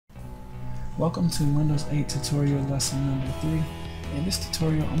Welcome to Windows 8 tutorial lesson number 3. In this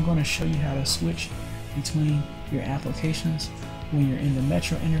tutorial I'm going to show you how to switch between your applications when you're in the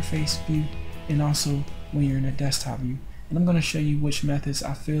Metro interface view and also when you're in the desktop view. And I'm going to show you which methods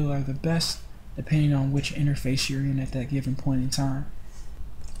I feel are the best depending on which interface you're in at that given point in time.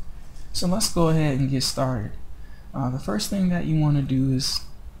 So let's go ahead and get started. The first thing that you want to do is,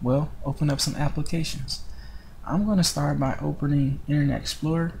 well, open up some applications. I'm going to start by opening Internet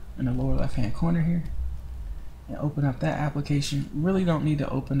Explorer in the lower left hand corner here and open up that application. You really don't need to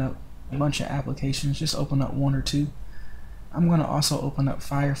open up a bunch of applications, just open up one or two. I'm going to also open up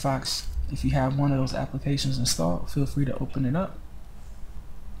Firefox. If you have one of those applications installed, feel free to open it up.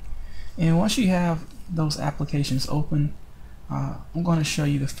 And once you have those applications open, I'm going to show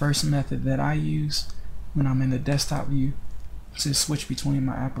you the first method that I use when I'm in the desktop view to switch between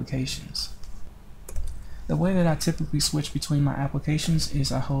my applications. The way that I typically switch between my applications is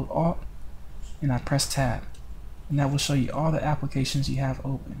I hold Alt and I press Tab, and that will show you all the applications you have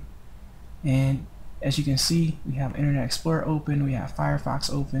open. And as you can see, we have Internet Explorer open, we have Firefox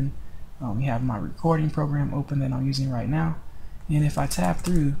open, we have my recording program open that I'm using right now. And if I tab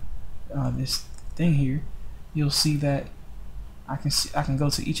through this thing here, you'll see that I can go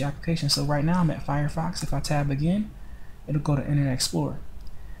to each application. So right now I'm at Firefox. If I tab again, it'll go to Internet Explorer.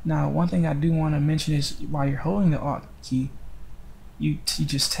 Now, one thing I do want to mention is while you're holding the Alt key, you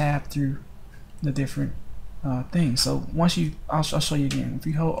just tab through the different things. So once I'll show you again. If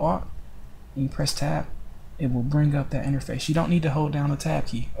you hold Alt and you press Tab, it will bring up that interface. You don't need to hold down the Tab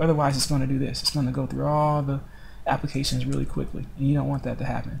key. Otherwise, it's going to do this. It's going to go through all the applications really quickly, and you don't want that to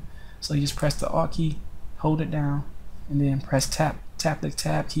happen. So you just press the Alt key, hold it down, and then press tap the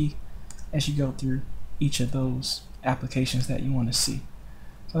Tab key as you go through each of those applications that you want to see.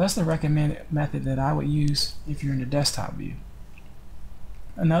 So that's the recommended method that I would use if you're in the desktop view.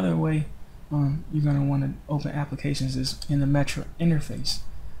 Another way you're going to want to open applications is in the Metro interface.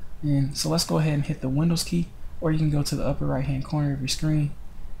 And so let's go ahead and hit the Windows key, or you can go to the upper right hand corner of your screen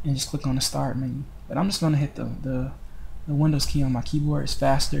and just click on the Start menu. But I'm just going to hit the Windows key on my keyboard. It's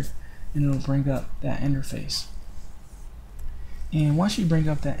faster and it'll bring up that interface. And once you bring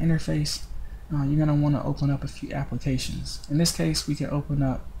up that interface, you're going to want to open up a few applications. In this case, we can open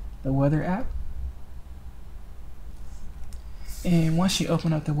up the Weather app. And once you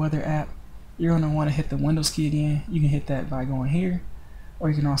open up the Weather app, you're going to want to hit the Windows key again. You can hit that by going here, or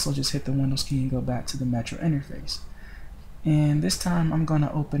you can also just hit the Windows key and go back to the Metro interface. And this time I'm going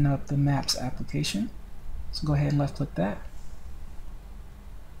to open up the Maps application. So go ahead and left click that.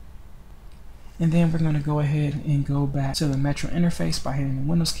 And then we're going to go ahead and go back to the Metro interface by hitting the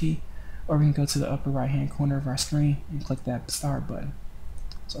Windows key, or we can go to the upper right hand corner of our screen and click that Start button.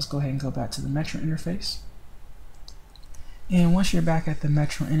 So let's go ahead and go back to the Metro interface. And once you're back at the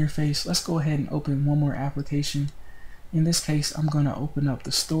Metro interface, let's go ahead and open one more application. In this case, I'm going to open up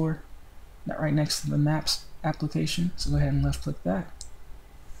the Store right next to the Maps application. So go ahead and left click that.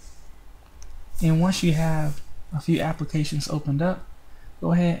 And once you have a few applications opened up,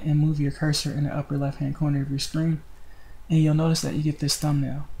 go ahead and move your cursor in the upper left hand corner of your screen, and you'll notice that you get this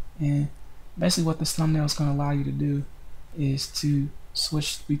thumbnail. And basically what this thumbnail is going to allow you to do is to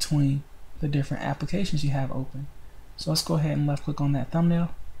switch between the different applications you have open. So let's go ahead and left click on that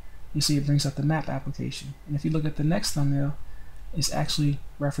thumbnail. You see it brings up the Map application. And if you look at the next thumbnail, it's actually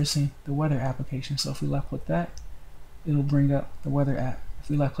referencing the Weather application. So if we left click that, it'll bring up the Weather app.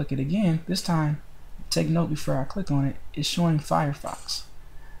 If we left click it again, this time, take note before I click on it, it's showing Firefox,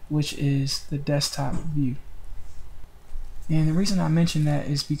 which is the desktop view. And the reason I mention that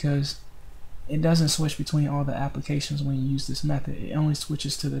is because it doesn't switch between all the applications when you use this method. It only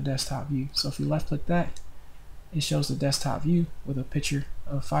switches to the desktop view. So if you left click that, it shows the desktop view with a picture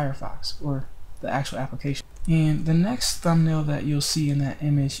of Firefox, or the actual application. And the next thumbnail that you'll see in that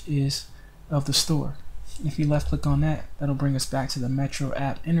image is of the Store. If you left click on that, that'll bring us back to the Metro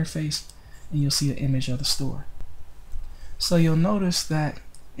app interface, and you'll see the image of the Store. So you'll notice that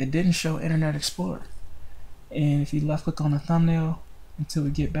it didn't show Internet Explorer. And if you left click on the thumbnail until we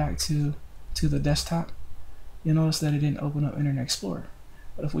get back to the desktop, you'll notice that it didn't open up Internet Explorer.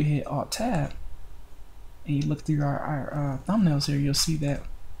 But if we hit Alt Tab and you look through our thumbnails here, you'll see that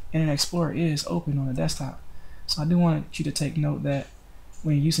Internet Explorer is open on the desktop. So I do want you to take note that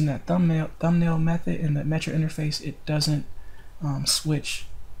when you're using that thumbnail method in the Metro interface, it doesn't switch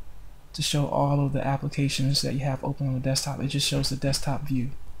to show all of the applications that you have open on the desktop. It just shows the desktop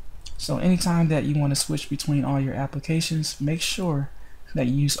view. So anytime that you want to switch between all your applications, make sure that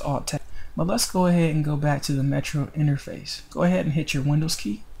you use Alt Tab. But let's go ahead and go back to the Metro interface. Go ahead and hit your Windows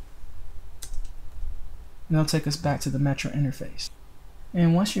key, and it'll take us back to the Metro interface.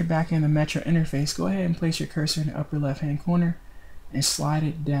 And once you're back in the Metro interface, go ahead and place your cursor in the upper left hand corner and slide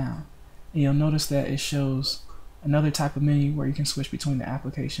it down. And you'll notice that it shows another type of menu where you can switch between the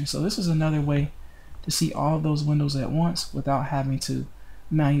applications. So this is another way to see all of those windows at once without having to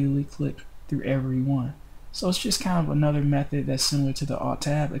manually click through every one. So it's just kind of another method that's similar to the Alt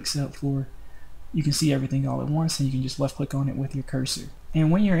Tab, except for you can see everything all at once and you can just left click on it with your cursor.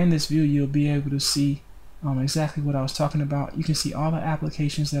 And when you're in this view, you'll be able to see exactly what I was talking about. You can see all the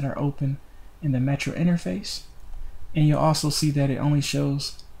applications that are open in the Metro interface, and you'll also see that it only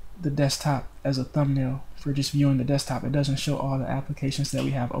shows the desktop as a thumbnail for just viewing the desktop. It doesn't show all the applications that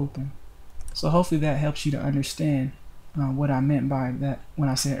we have open. So hopefully that helps you to understand what I meant by that when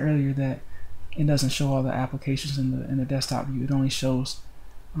I said earlier that it doesn't show all the applications in the desktop view. It only shows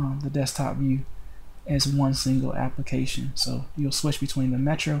the desktop view as one single application. So you'll switch between the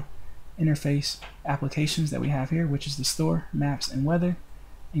Metro interface applications that we have here, which is the store, maps, and weather,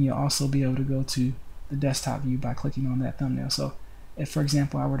 and you'll also be able to go to the desktop view by clicking on that thumbnail. So if, for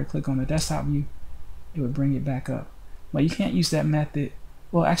example, I were to click on the desktop view, it would bring it back up. But you can't use that method.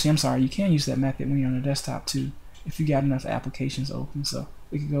 Well, actually, I'm sorry, you can use that method when you're on the desktop too, if you got enough applications open. So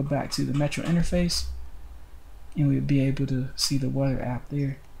we could go back to the Metro interface and we'd be able to see the weather app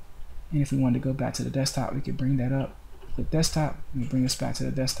there. And if we wanted to go back to the desktop, we could bring that up, click desktop, and it'll bring us back to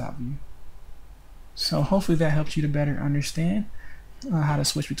the desktop view. So hopefully that helps you to better understand how to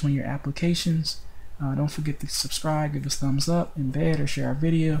switch between your applications. Don't forget to subscribe, give us thumbs up, embed, or share our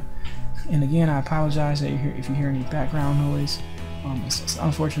video. And again, I apologize that if you hear any background noise. It's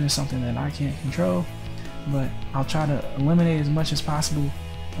unfortunately something that I can't control, but I'll try to eliminate as much as possible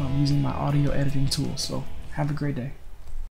using my audio editing tools. So have a great day.